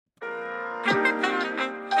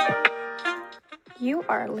You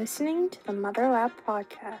are listening to the Mother Lab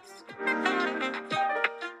Podcast.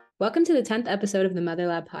 Welcome to the 10th episode of the Mother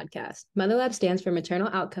Lab Podcast. Mother Lab stands for Maternal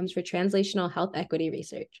Outcomes for Translational Health Equity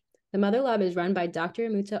Research. The Mother Lab is run by Dr.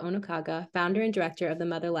 Amuta Onokaga, founder and director of the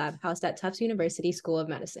Mother Lab, housed at Tufts University School of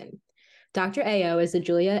Medicine. Dr. Ayo is the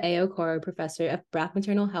Julia Ayo Coro Professor of Black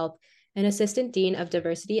Maternal Health and Assistant Dean of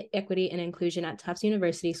Diversity, Equity, and Inclusion at Tufts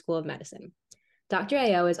University School of Medicine. Dr.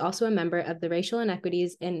 Ayo is also a member of the Racial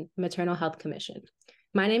Inequities in Maternal Health Commission.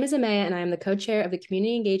 My name is Amaya, and I am the co-chair of the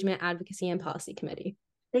Community Engagement, Advocacy, and Policy Committee.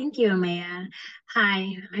 Thank you, Amaya. Hi,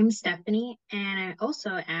 I'm Stephanie, and I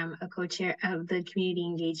also am a co-chair of the Community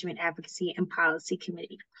Engagement, Advocacy, and Policy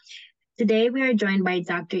Committee. Today, we are joined by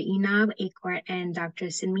Dr. Enab Akort and Dr.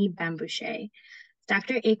 Sinmi Bambouche.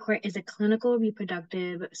 Dr. Akort is a clinical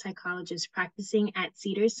reproductive psychologist practicing at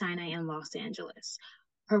Cedars-Sinai in Los Angeles.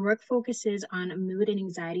 Her work focuses on mood and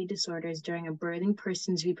anxiety disorders during a birthing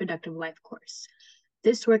person's reproductive life course.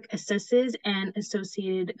 This work assesses and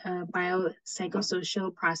associated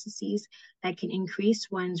biopsychosocial processes that can increase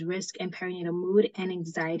one's risk in perinatal mood and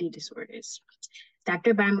anxiety disorders.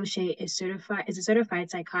 Dr. Bambouche is a certified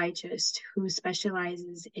psychiatrist who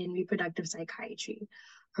specializes in reproductive psychiatry.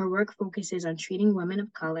 Her work focuses on treating women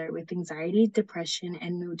of color with anxiety, depression,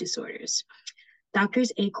 and mood disorders.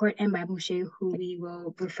 Doctors Akort and Bambouche, who we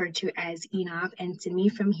will refer to as Enab and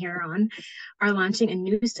Sinmi from here on, are launching a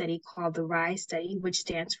new study called the RISE study, which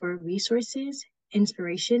stands for Resources,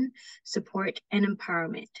 Inspiration, Support, and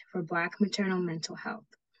Empowerment for Black Maternal Mental Health.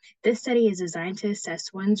 This study is designed to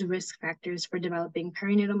assess one's risk factors for developing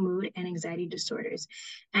perinatal mood and anxiety disorders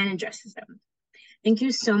and addresses them. Thank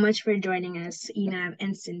you so much for joining us, Enab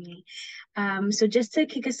and Sinmi. So just to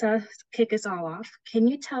kick us all off, can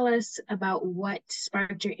you tell us about what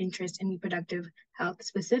sparked your interest in reproductive health,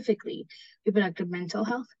 specifically reproductive mental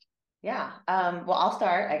health? Yeah, well, I'll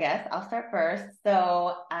start, I guess. I'll start first.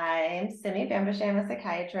 So I'm Sinmi Bambouche. I'm a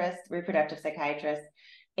psychiatrist, reproductive psychiatrist.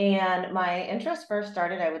 And my interest first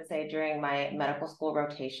started, I would say, during my medical school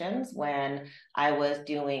rotations when I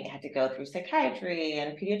had to go through psychiatry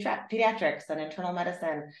and pediatrics and internal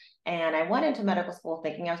medicine. And I went into medical school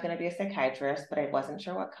thinking I was going to be a psychiatrist, but I wasn't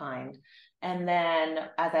sure what kind. And then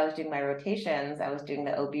as I was doing my rotations, I was doing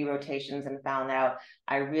the OB rotations and found out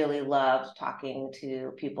I really loved talking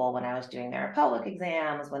to people when I was doing their public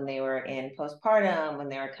exams, when they were in postpartum, when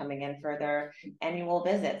they were coming in for their annual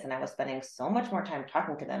visits. And I was spending so much more time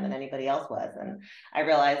talking to them than anybody else was. And I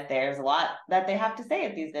realized there's a lot that they have to say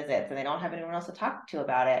at these visits and they don't have anyone else to talk to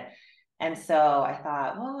about it. And so I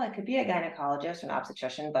thought, well, I could be a gynecologist or an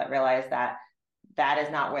obstetrician, but realized that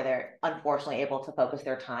is not where they're unfortunately able to focus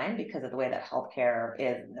their time because of the way that healthcare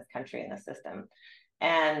is in this country, in this system.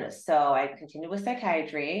 And so I continued with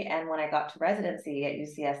psychiatry. And when I got to residency at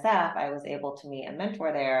UCSF, I was able to meet a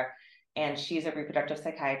mentor there. And she's a reproductive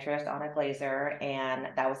psychiatrist, Anna Glazer. And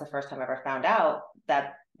that was the first time I ever found out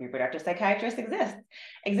that reproductive psychiatrists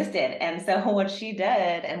existed. And so what she did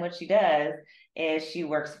and what she does is she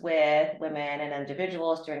works with women and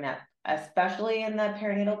individuals during that, especially in the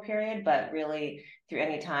perinatal period, but really through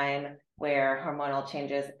any time where hormonal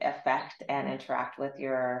changes affect and interact with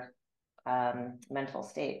your mental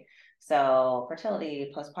state. So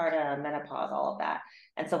fertility, postpartum, menopause, all of that.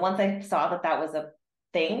 And so once I saw that that was a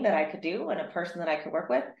thing that I could do and a person that I could work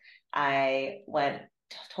with, I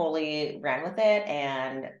totally ran with it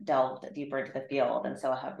and delved deeper into the field. And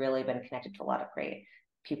so I have really been connected to a lot of great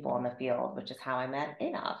people in the field, which is how I met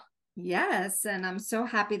Enab. Yes, and I'm so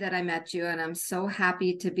happy that I met you, and I'm so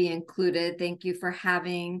happy to be included. Thank you for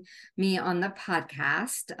having me on the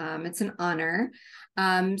podcast. It's an honor.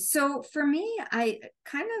 So for me, I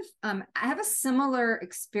kind of I have a similar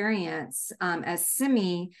experience as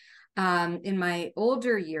Simi in my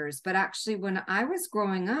older years, but actually when I was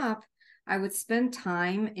growing up, I would spend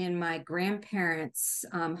time in my grandparents'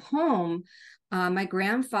 home. My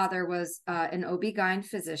grandfather was an OB-GYN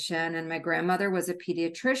physician and my grandmother was a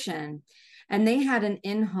pediatrician, and they had an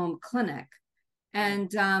in-home clinic.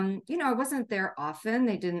 And, I wasn't there often.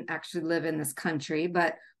 They didn't actually live in this country,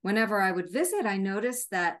 but whenever I would visit, I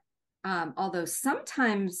noticed that although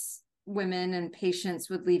sometimes women and patients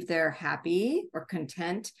would leave there happy or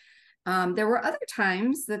content, there were other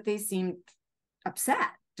times that they seemed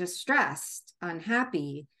upset, distressed,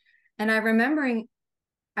 unhappy. And I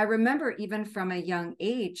remember even from a young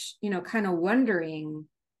age, kind of wondering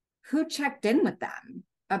who checked in with them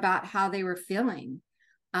about how they were feeling.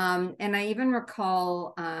 And I even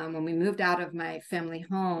recall when we moved out of my family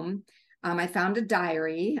home, I found a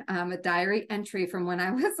diary entry from when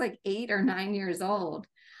I was like 8 or 9 years old,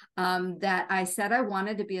 that I said I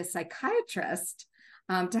wanted to be a psychiatrist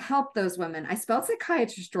to help those women. I spelled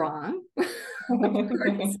psychiatrist wrong,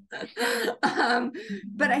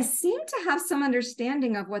 but I seem to have some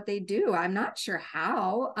understanding of what they do. I'm not sure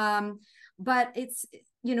how, but it's,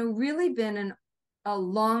 really been a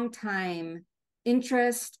long time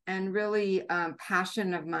interest and really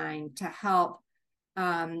passion of mine to help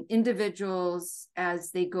individuals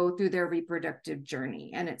as they go through their reproductive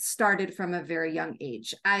journey. And it started from a very young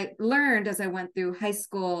age. I learned as I went through high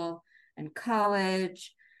school and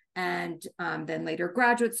college and then later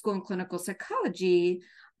graduate school in clinical psychology,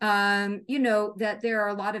 that there are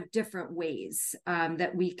a lot of different ways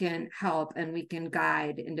that we can help and we can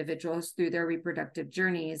guide individuals through their reproductive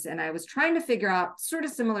journeys. And I was trying to figure out, sort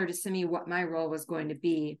of similar to Simi, what my role was going to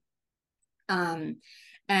be.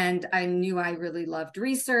 And I knew I really loved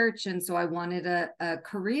research. And so I wanted a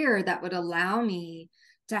career that would allow me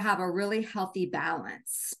to have a really healthy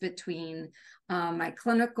balance between my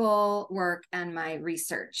clinical work and my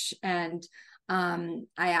research. And I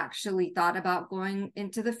actually thought about going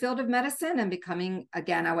into the field of medicine and becoming,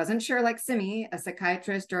 again, I wasn't sure, like Simi, a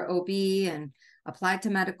psychiatrist or OB, and applied to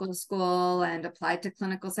medical school and applied to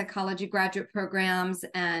clinical psychology graduate programs.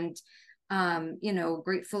 And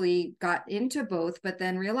gratefully got into both, but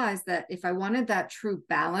then realized that if I wanted that true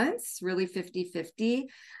balance, really 50-50,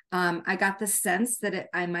 I got the sense that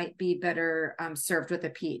I might be better served with a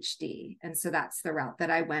PhD. And so that's the route that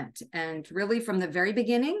I went. And really from the very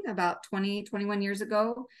beginning, about 21 years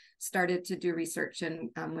ago, started to do research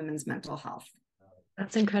in women's mental health.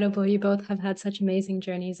 That's incredible. You both have had such amazing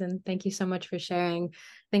journeys, and thank you so much for sharing.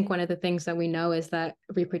 I think one of the things that we know is that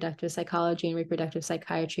reproductive psychology and reproductive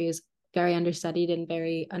psychiatry is very understudied and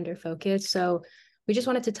very underfocused. So we just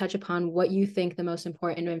wanted to touch upon what you think the most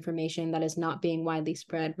important information that is not being widely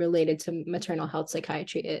spread related to maternal health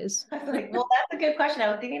psychiatry is. Well, that's a good question. I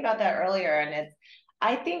was thinking about that earlier, and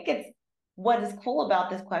I think what is cool about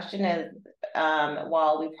this question is,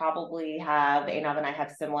 while we probably have, Einav and I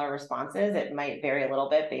have similar responses, it might vary a little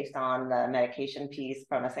bit based on the medication piece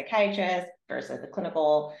from a psychiatrist versus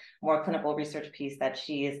the more clinical research piece that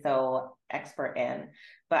she is so expert in.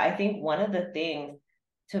 But I think one of the things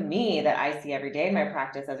to me that I see every day in my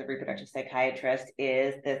practice as a reproductive psychiatrist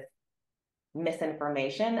is this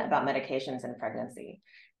misinformation about medications in pregnancy.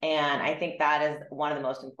 And I think that is one of the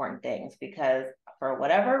most important things, because for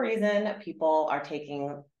whatever reason, people are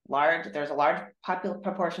taking there's a large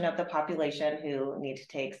proportion of the population who need to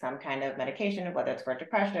take some kind of medication, whether it's for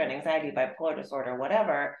depression, anxiety, bipolar disorder,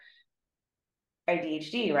 whatever,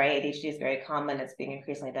 ADHD, right? ADHD is very common. It's being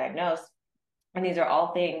increasingly diagnosed. And these are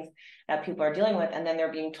all things that people are dealing with. And then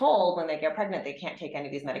they're being told when they get pregnant, they can't take any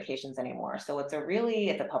of these medications anymore. So it's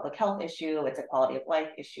a public health issue. It's a quality of life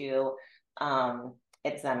issue.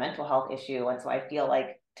 It's a mental health issue. And so I feel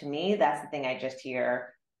like, to me, that's the thing I just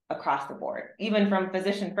hear across the board, even from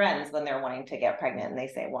physician friends when they're wanting to get pregnant and they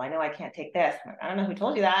say, well, I know I can't take this. I don't know who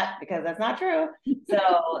told you that, because that's not true.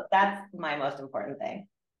 So that's my most important thing.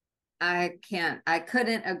 I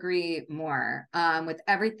couldn't agree more with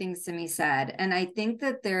everything Simi said. And I think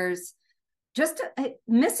that there's just a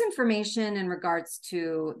misinformation in regards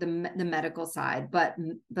to the medical side, but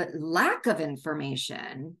lack of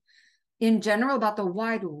information in general about the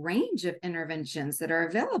wide range of interventions that are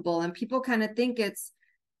available. And people kind of think it's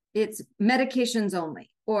medications only,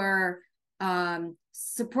 or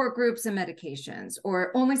support groups and medications,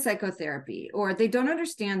 or only psychotherapy, or they don't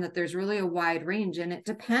understand that there's really a wide range, and it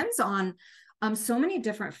depends on so many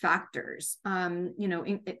different factors.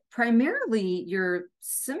 Primarily your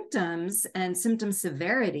symptoms and symptom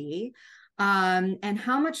severity, and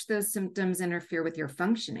how much those symptoms interfere with your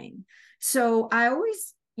functioning. So I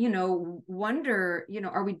always, wonder,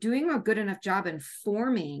 are we doing a good enough job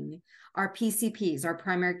informing our PCPs, our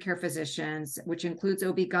primary care physicians, which includes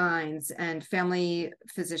OB-GYNs and family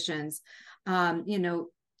physicians, to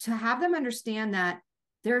have them understand that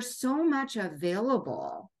there's so much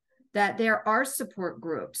available, that there are support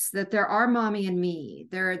groups, that there are Mommy and Me,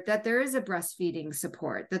 that there is a breastfeeding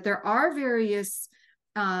support, that there are various,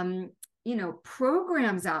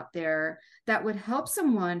 programs out there that would help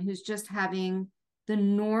someone who's just having the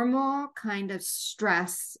normal kind of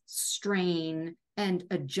stress, strain, and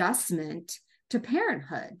adjustment to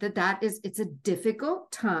parenthood. It's a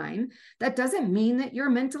difficult time. That doesn't mean that you're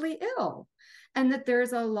mentally ill. And that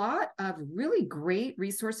there's a lot of really great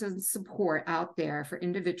resources and support out there for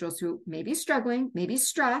individuals who may be struggling, may be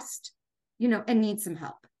stressed, and need some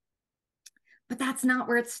help. But that's not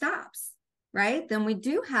where it stops. right, then we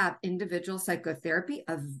do have individual psychotherapy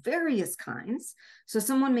of various kinds. So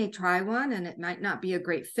someone may try one and it might not be a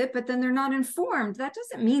great fit, but then they're not informed. That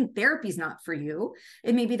doesn't mean therapy's not for you.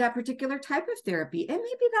 It may be that particular type of therapy. It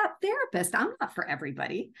may be that therapist. I'm not for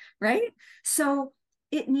everybody, right? So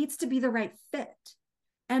it needs to be the right fit.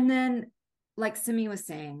 And then, like Simi was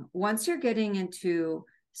saying, once you're getting into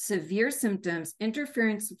severe symptoms,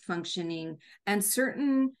 interference with functioning, and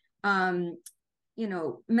certain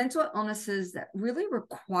mental illnesses that really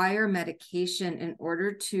require medication in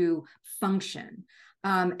order to function.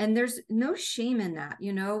 And there's no shame in that.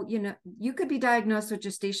 You could be diagnosed with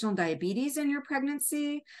gestational diabetes in your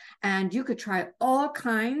pregnancy, and you could try all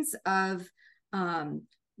kinds of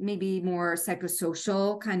maybe more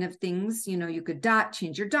psychosocial kind of things. You could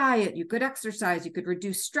change your diet, you could exercise, you could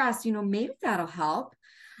reduce stress, maybe that'll help.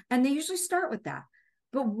 And they usually start with that.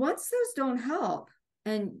 But once those don't help,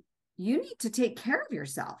 and you need to take care of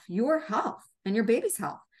yourself, your health, and your baby's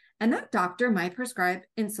health. And that doctor might prescribe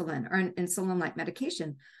insulin or an insulin-like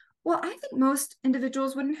medication. Well, I think most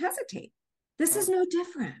individuals wouldn't hesitate. This is no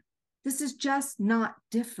different. This is just not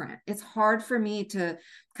different. It's hard for me to,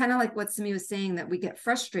 kind of like what Simi was saying, that we get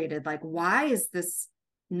frustrated. Like, why is this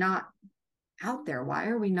not out there? Why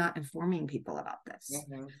are we not informing people about this?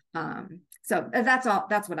 So that's all.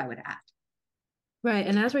 That's what I would add. Right.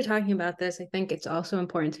 And as we're talking about this, I think it's also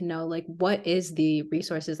important to know, like, what is the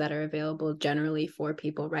resources that are available generally for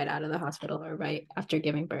people right out of the hospital or right after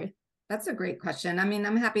giving birth? That's a great question. I mean,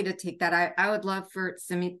 I'm happy to take that. I would love for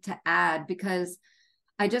Simi to add, because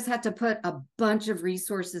I just had to put a bunch of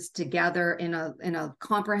resources together in a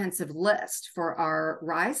comprehensive list for our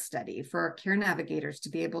RISE study, for our care navigators to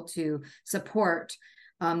be able to support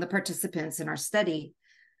the participants in our study.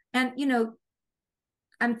 And,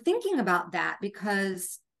 I'm thinking about that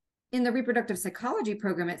because in the reproductive psychology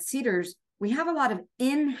program at Cedars, we have a lot of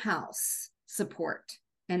in-house support.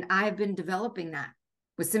 And I've been developing that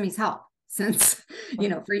with Simi's help since,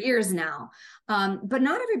 for years now. But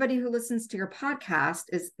not everybody who listens to your podcast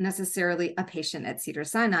is necessarily a patient at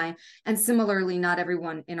Cedars-Sinai. And similarly, not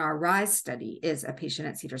everyone in our RISE study is a patient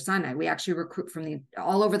at Cedars-Sinai. We actually recruit from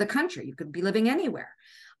all over the country. You could be living anywhere.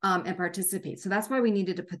 And participate. So that's why we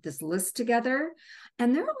needed to put this list together.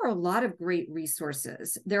 And there are a lot of great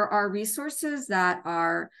resources. There are resources that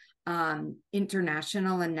are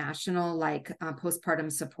international and national, like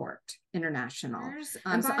Postpartum Support International. So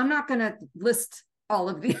I'm not going to list all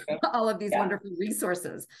of these wonderful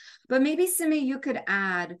resources, but maybe Simi, you could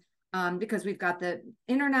add, because we've got the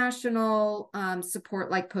international support,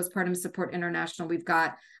 like Postpartum Support International. We've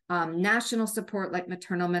got national support like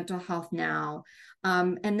Maternal Mental Health Now.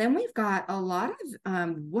 And then we've got a lot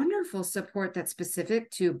of wonderful support that's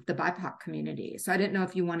specific to the BIPOC community. So I didn't know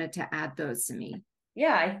if you wanted to add those, Simi.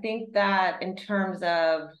 Yeah, I think that in terms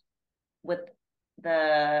of with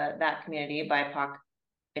that community, BIPOC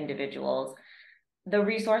individuals, the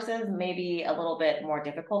resources may be a little bit more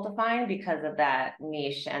difficult to find because of that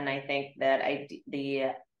niche. And I think that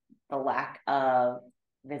the lack of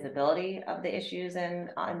visibility of the issues in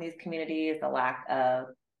these communities, the lack of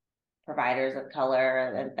providers of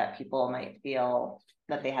color that people might feel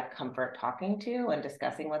that they have comfort talking to and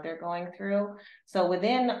discussing what they're going through. So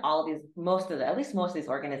within all of these, at least most of these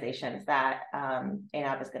organizations that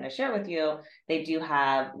ANAB is going to share with you, they do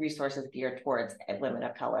have resources geared towards women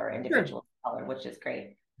of color, individuals of color, which is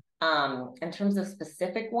great. In terms of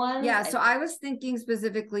specific ones. Yeah, so I was thinking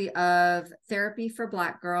specifically of Therapy for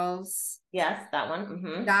Black Girls. Yes, that one.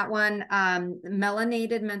 Mm-hmm. That one,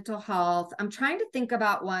 Melanated Mental Health. I'm trying to think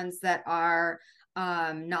about ones that are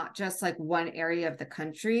not just like one area of the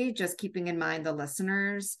country, just keeping in mind the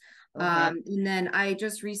listeners. Okay. And then I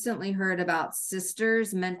just recently heard about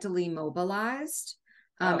Sisters Mentally Mobilized.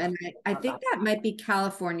 And I think that might be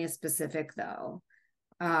California specific though.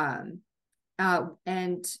 And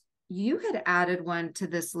you had added one to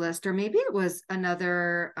this list, or maybe it was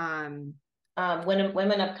another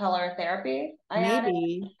women of color therapy.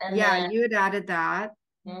 Maybe. Yeah, you had added that.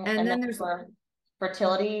 And then there's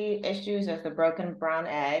fertility issues. There's the Broken Brown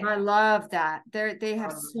Egg. I love that. They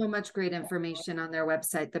have so much great information on their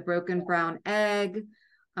website. The Broken Brown Egg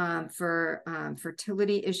for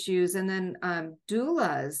fertility issues, and then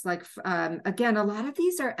doulas. Like again, a lot of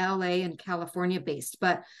these are LA and California based,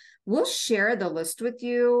 but we'll share the list with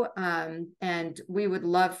you, and we would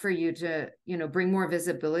love for you to, bring more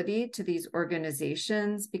visibility to these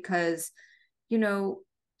organizations, because,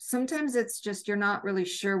 sometimes it's just you're not really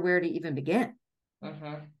sure where to even begin.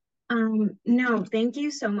 Mm-hmm. No, thank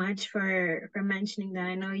you so much for mentioning that.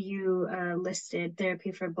 I know you listed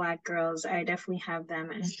Therapy for Black Girls. I definitely have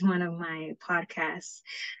them as one of my podcasts.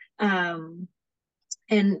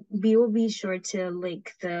 And we will be sure to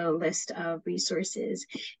link the list of resources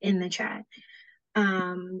in the chat.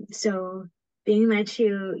 So being that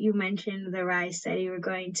you mentioned the RISE study, we're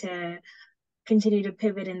going to continue to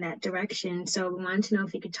pivot in that direction. So we wanted to know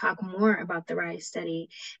if you could talk more about the RISE study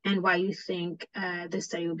and why you think the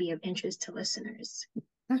study will be of interest to listeners.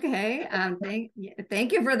 Okay,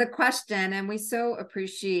 thank you for the question, and we so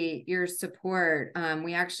appreciate your support.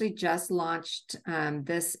 We actually just launched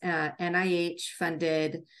this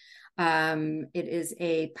NIH-funded. It is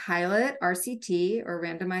a pilot RCT, or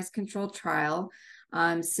randomized controlled trial.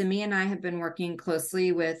 Simi and I have been working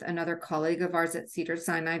closely with another colleague of ours at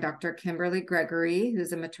Cedars-Sinai, Dr. Kimberly Gregory,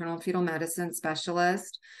 who's a maternal and fetal medicine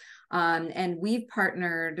specialist. And we've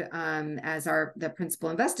partnered as the principal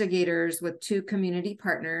investigators with 2 community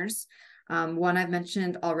partners. One I've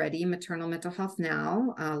mentioned already, Maternal Mental Health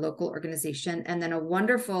Now, a local organization, and then a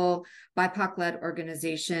wonderful BIPOC-led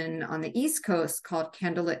organization on the East Coast called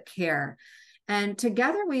Candlelit Care. And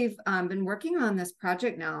together we've been working on this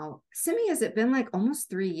project now. Simi, has it been like almost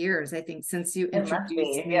 3 years, I think, since you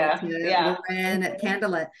introduced me to Lauren at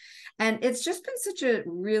Candlelit? And it's just been such a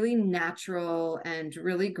really natural and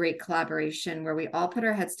really great collaboration where we all put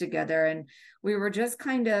our heads together and we were just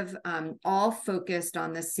kind of all focused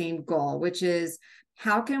on the same goal, which is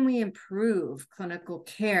how can we improve clinical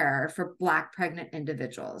care for Black pregnant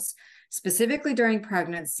individuals, specifically during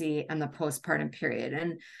pregnancy and the postpartum period.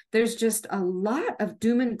 And there's just a lot of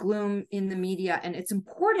doom and gloom in the media, and it's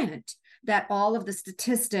important that all of the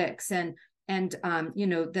statistics and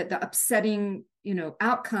that the upsetting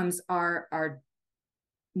outcomes are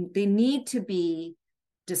they need to be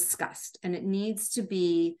discussed, and it needs to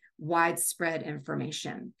be widespread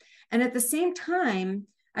information. And at the same time,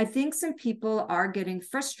 I think some people are getting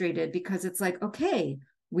frustrated because it's like, okay,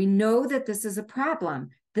 we know that this is a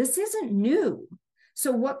problem. This isn't new.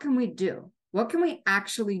 So what can we do? What can we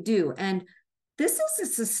actually do? And this is a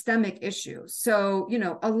systemic issue. So,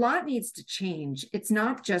 a lot needs to change. It's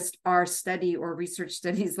not just our study or research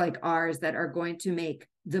studies like ours that are going to make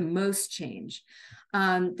the most change.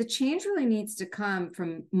 The change really needs to come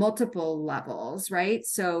from multiple levels, right?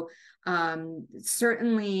 So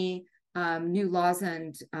certainly new laws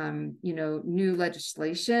and, new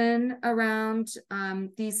legislation around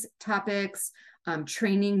these topics,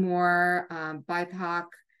 training more BIPOC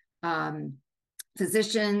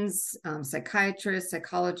physicians, psychiatrists,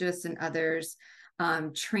 psychologists, and others,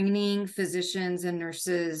 training physicians and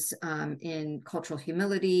nurses in cultural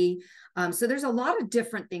humility. So there's a lot of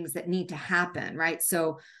different things that need to happen, right?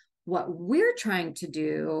 So what we're trying to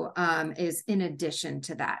do is in addition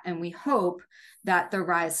to that, and we hope that the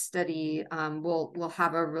RISE study will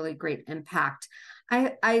have a really great impact.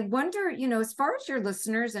 I wonder, as far as your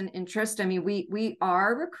listeners and interest, I mean, we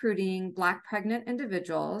are recruiting Black pregnant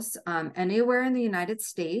individuals anywhere in the United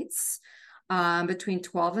States between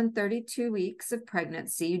 12 and 32 weeks of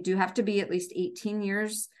pregnancy. You do have to be at least 18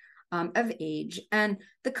 years of age. And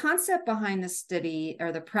the concept behind the study,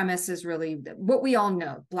 or the premise, is really what we all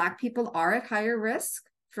know. Black people are at higher risk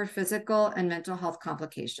for physical and mental health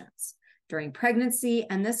complications during pregnancy,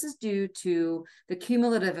 and this is due to the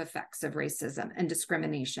cumulative effects of racism and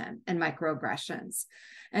discrimination and microaggressions.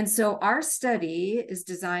 And so our study is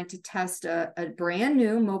designed to test a brand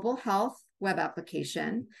new mobile health web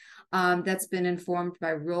application that's been informed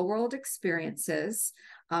by real-world experiences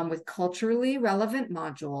with culturally relevant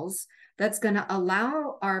modules that's going to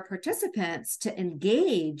allow our participants to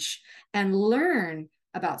engage and learn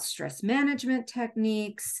about stress management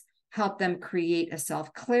techniques, help them create a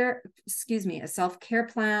self-care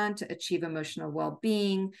plan to achieve emotional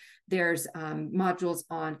well-being. There's modules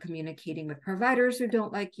on communicating with providers who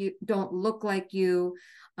don't look like you.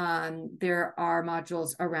 There are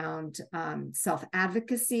modules around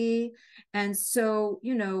self-advocacy. And so,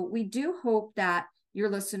 we do hope that your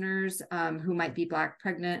listeners who might be Black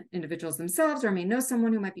pregnant individuals themselves, or may know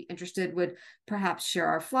someone who might be interested, would perhaps share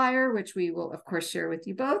our flyer, which we will, of course, share with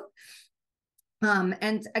you both.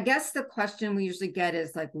 And I guess the question we usually get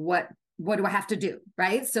is like, what do I have to do,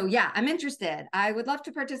 right? So yeah, I'm interested. I would love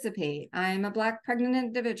to participate. I'm a Black pregnant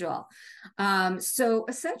individual. So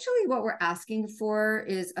essentially what we're asking for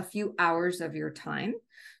is a few hours of your time.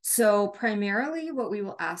 So primarily what we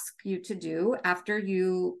will ask you to do after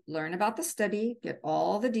you learn about the study, get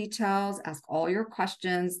all the details, ask all your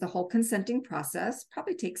questions, the whole consenting process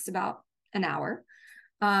probably takes about an hour.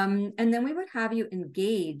 And then we would have you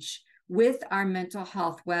engage with our mental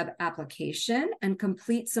health web application and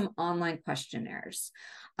complete some online questionnaires.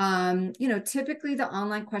 Typically the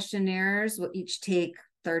online questionnaires will each take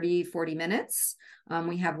 30, 40 minutes.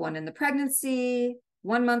 We have one in the pregnancy,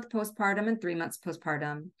 1 month postpartum and 3 months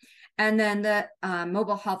postpartum. And then the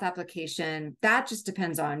mobile health application, that just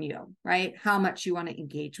depends on you, right? How much you want to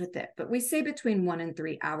engage with it. But we say between 1 and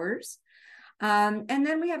 3 hours. And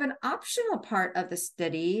then we have an optional part of the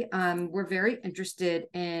study. We're very interested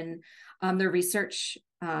in the research,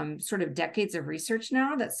 sort of decades of research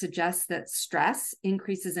now that suggests that stress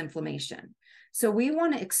increases inflammation. So we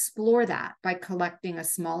want to explore that by collecting a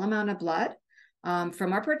small amount of blood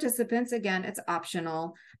from our participants. Again, it's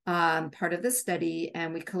optional, part of the study,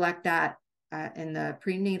 and we collect that in the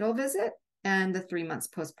prenatal visit and the 3 months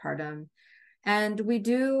postpartum. And we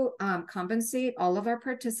do compensate all of our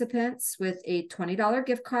participants with a $20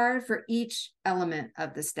 gift card for each element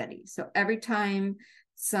of the study. So every time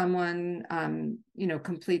someone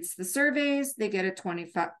completes the surveys, they get a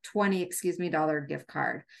 $20 gift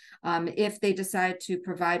card. If they decide to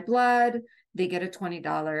provide blood, they get a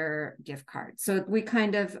 $20 gift card. So we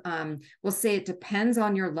kind of will say it depends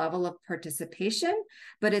on your level of participation,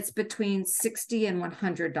 but it's between $60 and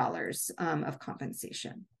 $100 of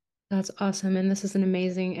compensation. That's awesome. And this is an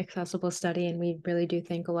amazing, accessible study. And we really do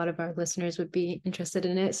think a lot of our listeners would be interested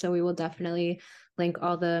in it. So we will definitely link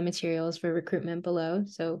all the materials for recruitment below.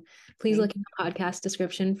 So please look in the podcast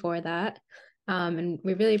description for that. And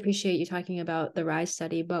we really appreciate you talking about the RISE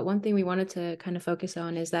study. But one thing we wanted to kind of focus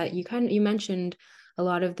on is that you mentioned a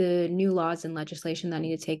lot of the new laws and legislation that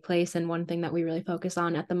need to take place. And one thing that we really focus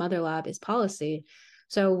on at the Mother Lab is policy.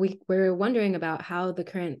 So we're wondering about how the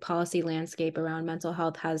current policy landscape around mental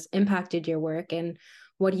health has impacted your work, and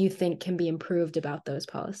what do you think can be improved about those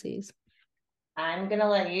policies? I'm going to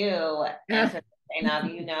let you answer,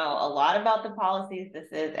 Zainab. You know a lot about the policies.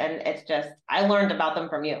 And it's just, I learned about them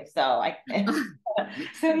from you. So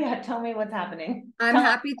yeah, tell me what's happening. I'm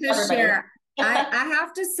happy to share. I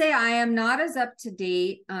have to say, I am not as up to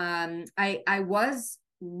date. I was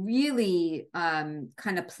really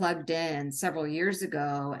kind of plugged in several years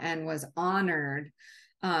ago and was honored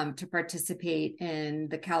to participate in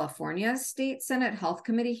the California State Senate Health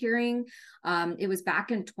Committee hearing. It was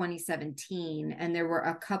back in 2017, and there were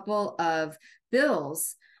a couple of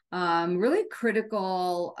bills, really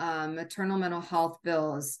critical maternal mental health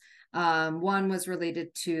bills. One was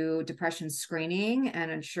related to depression screening and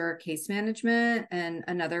ensure case management, and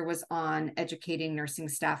another was on educating nursing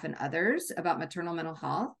staff and others about maternal mental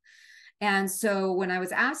health. And so when I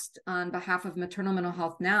was asked on behalf of Maternal Mental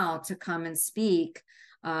Health Now to come and speak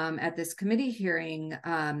at this committee hearing,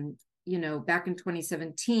 back in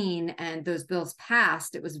 2017, and those bills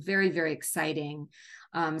passed, it was very, very exciting.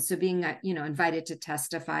 So being, invited to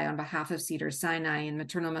testify on behalf of Cedars-Sinai and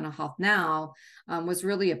Maternal Mental Health Now was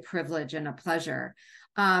really a privilege and a pleasure.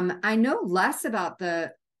 I know less about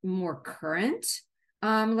the more current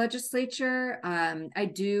legislature.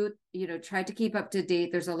 I do, try to keep up to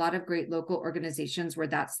date. There's a lot of great local organizations where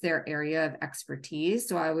that's their area of expertise.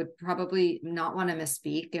 So I would probably not want to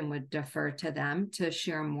misspeak and would defer to them to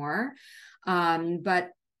share more. But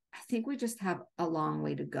I think we just have a long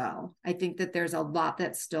way to go. I think that there's a lot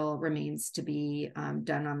that still remains to be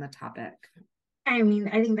done on the topic. I mean,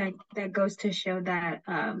 I think that goes to show that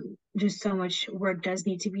just so much work does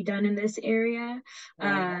need to be done in this area.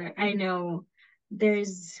 I know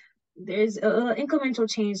there's a incremental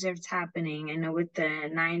change that's happening. I know with the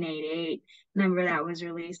 988 number that was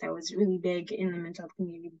released, that was really big in the mental health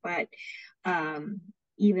community. But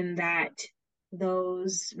even that,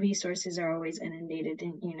 those resources are always inundated,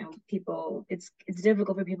 and people, it's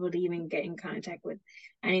difficult for people to even get in contact with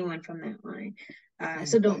anyone from that line.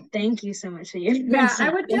 Thank you so much for your I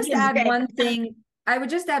would just add one thing. I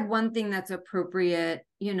would just add one thing that's appropriate,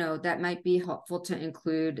 that might be helpful to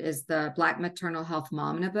include, is the Black Maternal Health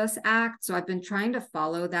Momnibus Act. So I've been trying to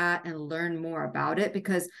follow that and learn more about it,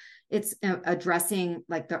 because it's addressing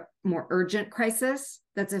like the more urgent crisis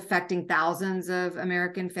that's affecting thousands of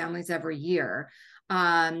American families every year.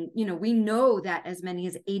 We know that as many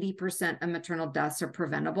as 80% of maternal deaths are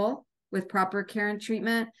preventable with proper care and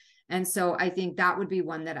treatment. And so I think that would be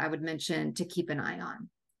one that I would mention to keep an eye on.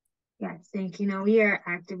 Yes, thank you. We are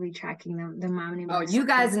actively tracking the Momnibus. Oh, you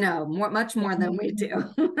guys know much more than we do.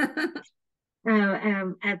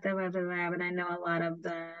 At the Mother Lab, and I know a lot of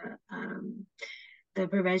the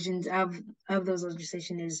provisions of those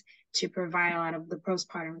legislation is to provide a lot of the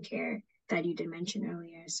postpartum care that you did mention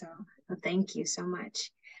earlier. So thank you so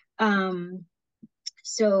much.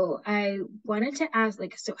 So I wanted to ask,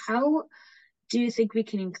 so how do you think we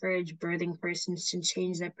can encourage birthing persons to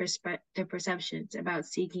change their perceptions about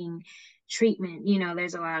seeking treatment?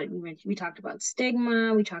 There's a lot, we talked about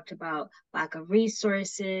stigma, we talked about lack of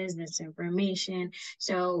resources, misinformation.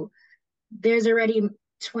 So there's already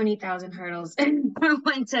 20,000 hurdles for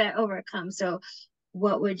one to overcome. So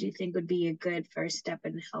what would you think would be a good first step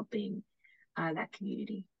in helping that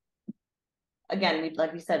community? Again,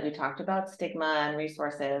 like you said, we talked about stigma and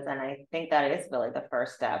resources, and I think that is really the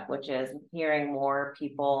first step, which is hearing more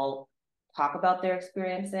people talk about their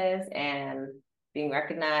experiences and being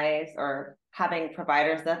recognized, or having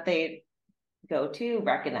providers that they go to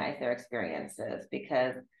recognize their experiences.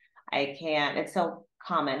 Because it's so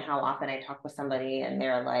common how often I talk with somebody and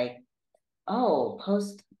they're like, oh,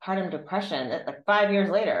 postpartum depression, that's like 5 years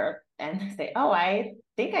later. And they say, oh, I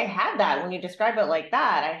think I had that. When you describe it like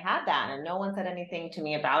that, I had that. And no one said anything to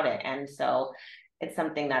me about it. And so it's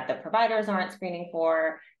something that the providers aren't screening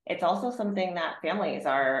for. It's also something that families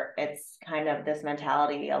are, it's kind of this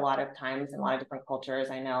mentality a lot of times in a lot of different cultures.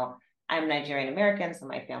 I know I'm Nigerian American, so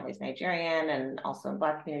my family's Nigerian, and also in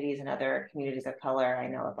Black communities and other communities of color. I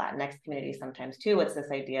know of Latinx communities sometimes too. It's this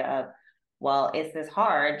idea of, well, is this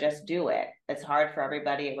hard? Just do it. It's hard for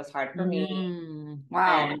everybody. It was hard for me.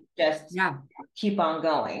 Wow. And just keep on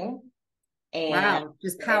going. And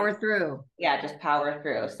just power through. Yeah, just power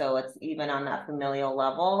through. So it's even on that familial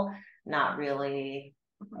level, not really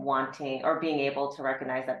wanting or being able to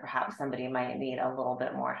recognize that perhaps somebody might need a little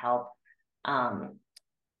bit more help.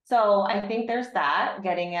 So I think there's that,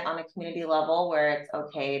 getting it on a community level where it's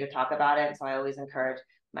okay to talk about it. So I always encourage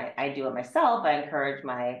I do it myself. I encourage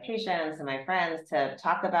my patients and my friends to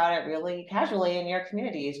talk about it really casually in your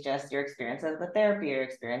communities, just your experiences with therapy, your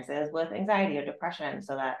experiences with anxiety or depression,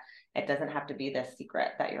 so that it doesn't have to be this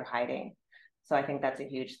secret that you're hiding. So I think that's a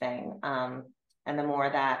huge thing. And the more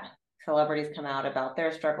that celebrities come out about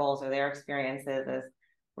their struggles or their experiences is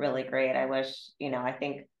really great. I wish, I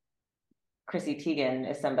think Chrissy Teigen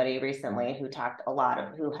is somebody recently who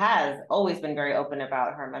who has always been very open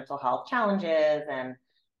about her mental health challenges and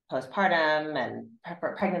postpartum and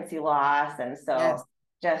pregnancy loss. And so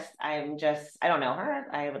I don't know her.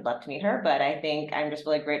 I would love to meet her, but I think I'm just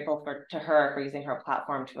really grateful to her for using her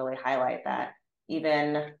platform to really highlight that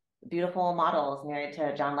even beautiful models married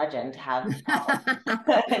to John Legend have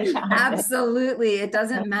Absolutely. It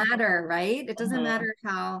doesn't matter, right? It doesn't matter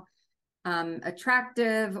how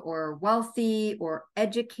attractive or wealthy or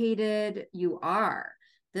educated you are.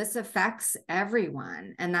 This affects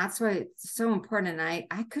everyone. And that's why it's so important. And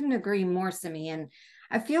I couldn't agree more, Simi. And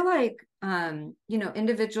I feel like,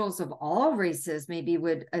 individuals of all races maybe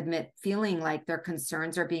would admit feeling like their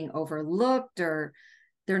concerns are being overlooked, or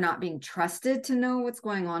they're not being trusted to know what's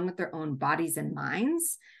going on with their own bodies and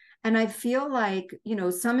minds. And I feel like,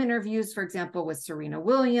 some interviews, for example, with Serena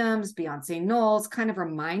Williams, Beyonce Knowles, kind of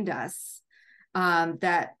remind us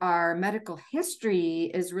that our medical history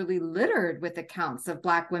is really littered with accounts of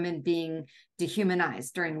Black women being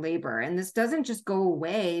dehumanized during labor. And this doesn't just go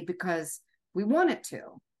away because we want it to,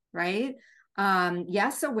 right?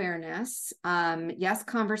 Yes, awareness, yes,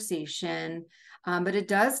 conversation, but it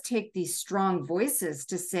does take these strong voices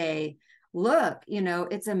to say, look,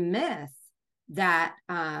 it's a myth that,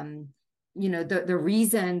 the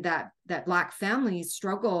reason that Black families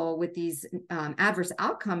struggle with these adverse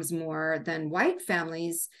outcomes more than white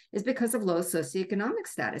families is because of low socioeconomic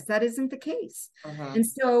status. That isn't the case. And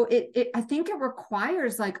so I think it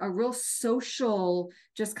requires like a real social,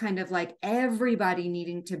 just kind of like everybody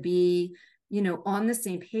needing to be, on the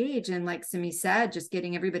same page. And like Simi said, just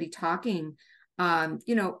getting everybody talking. I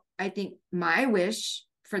think my wish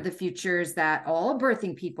for the future is that all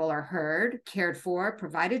birthing people are heard, cared for,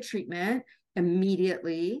 provided treatment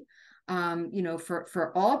immediately,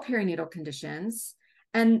 for all perinatal conditions.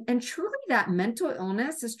 And truly that mental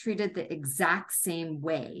illness is treated the exact same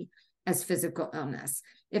way as physical illness.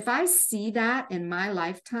 If I see that in my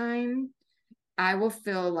lifetime, I will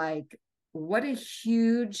feel like, what a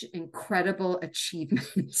huge, incredible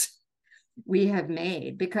achievement we have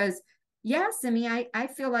made. Because yes, I mean, I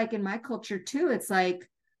feel like in my culture too, it's like,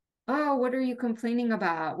 oh, what are you complaining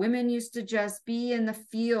about? Women used to just be in the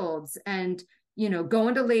fields and, go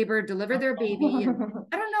into labor, deliver their baby, and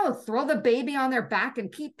I don't know, throw the baby on their back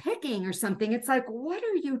and keep picking or something. It's like, what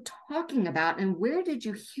are you talking about? And where did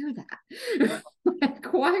you hear that?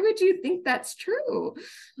 Like, why would you think that's true?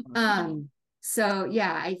 So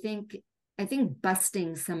yeah, I think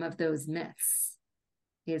busting some of those myths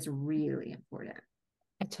is really important.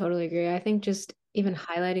 I totally agree. I think just even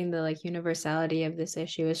highlighting the universality of this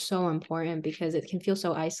issue is so important, because it can feel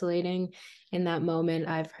so isolating in that moment.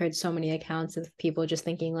 I've heard so many accounts of people just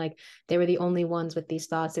thinking like they were the only ones with these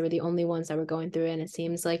thoughts. They were the only ones that were going through it. And it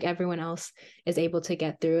seems like everyone else is able to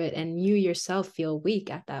get through it. And you yourself feel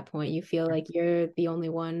weak at that point. You feel like you're the only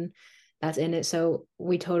one that's in it. So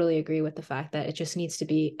we totally agree with the fact that it just needs to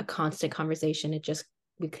be a constant conversation.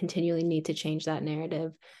 We continually need to change that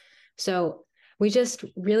narrative. So we just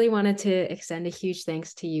really wanted to extend a huge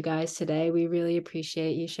thanks to you guys today. We really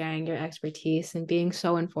appreciate you sharing your expertise and being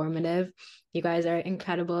so informative. You guys are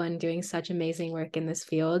incredible and doing such amazing work in this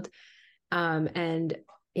field. And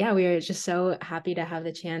yeah, we are just so happy to have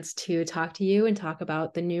the chance to talk to you and talk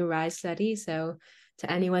about the new RISE study. So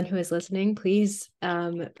to anyone who is listening, please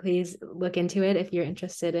look into it if you're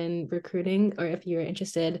interested in recruiting or if you're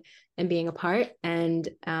interested in being a part. And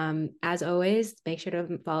as always, make sure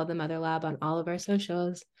to follow the Mother Lab on all of our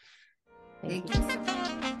socials. Thank you so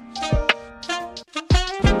much.